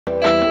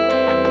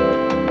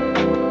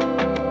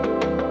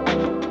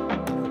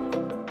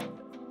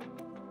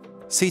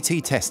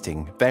CT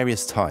testing,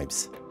 various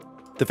types.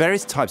 The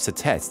various types of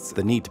tests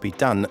that need to be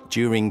done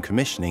during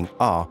commissioning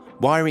are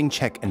wiring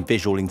check and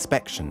visual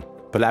inspection,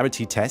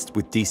 polarity test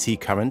with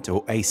DC current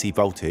or AC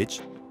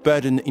voltage,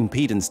 burden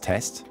impedance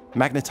test,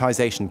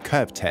 magnetization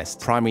curve test,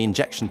 primary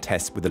injection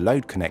test with a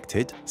load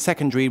connected,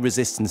 secondary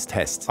resistance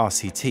test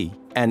RCT,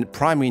 and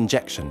primary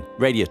injection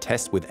radio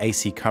test with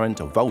AC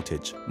current or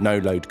voltage, no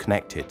load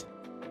connected.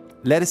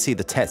 Let us see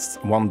the tests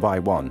one by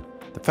one.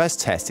 The first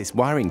test is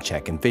wiring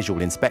check and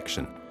visual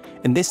inspection.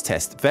 In this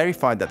test,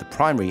 verify that the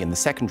primary and the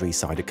secondary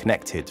side are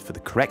connected for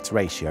the correct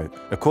ratio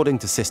according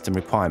to system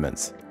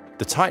requirements.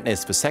 The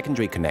tightness for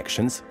secondary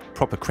connections,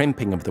 proper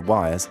crimping of the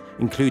wires,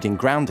 including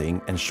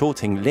grounding and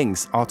shorting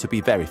links are to be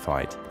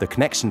verified. The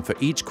connection for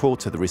each core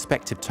to the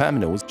respective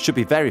terminals should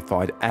be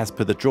verified as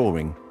per the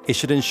drawing. It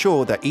should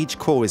ensure that each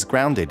core is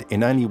grounded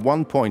in only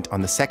one point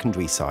on the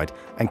secondary side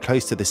and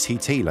close to the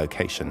CT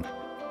location.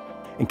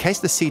 In case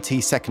the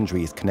CT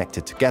secondary is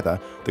connected together,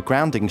 the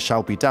grounding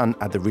shall be done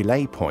at the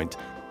relay point,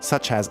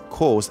 such as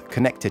cores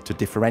connected to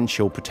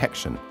differential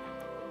protection.